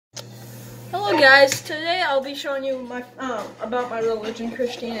Hello guys, today I'll be showing you my about my religion,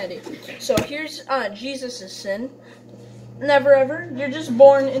 Christianity. So here's Jesus' sin. Never ever, you're just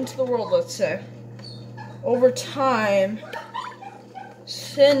born into the world, let's say. Over time,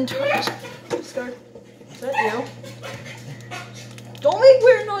 sin start. Is that you? Don't make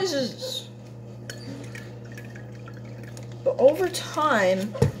weird noises. But over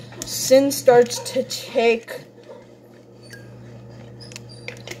time, sin starts to take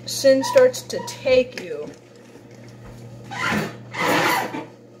you.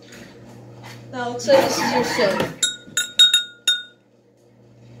 Now let's say this is your sin.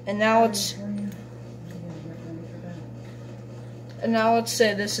 And now let's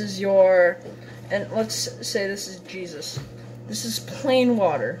say this is your, and let's say this is Jesus. This is plain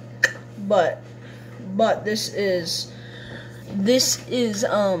water. But this is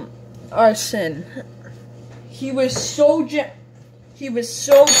our sin. He was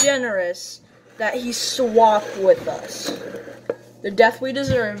so generous that he swapped with us. The death we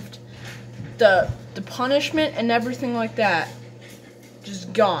deserved, the punishment and everything like that,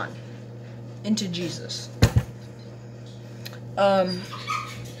 just gone into Jesus.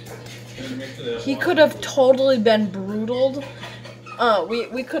 He could have totally been brutal.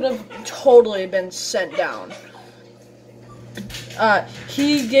 We could have totally been sent down.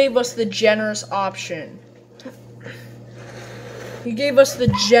 He gave us the generous option. He gave us the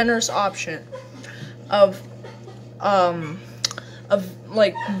generous option of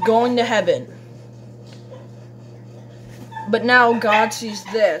like going to heaven. But now God sees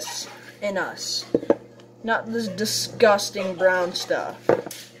this in us, not this disgusting brown stuff.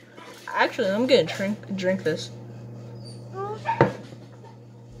 Actually, I'm gonna drink this.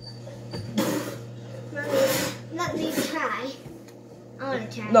 Let me try. I want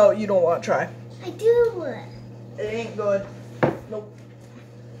to try. No, you don't want to try. I do. It ain't good. Nope.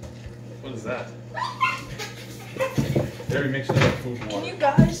 What is that? They're mixing up food and water. Can you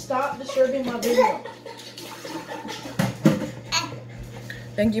guys stop disturbing my video?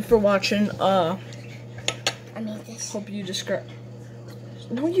 Thank you for watching. I made this. Hope you describe.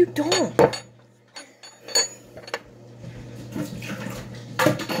 No, you don't.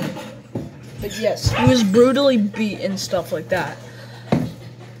 But yes, he was brutally beat and stuff like that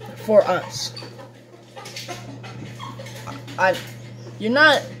for us. You're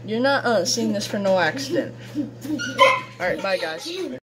not seeing this for no accident. All right, bye guys.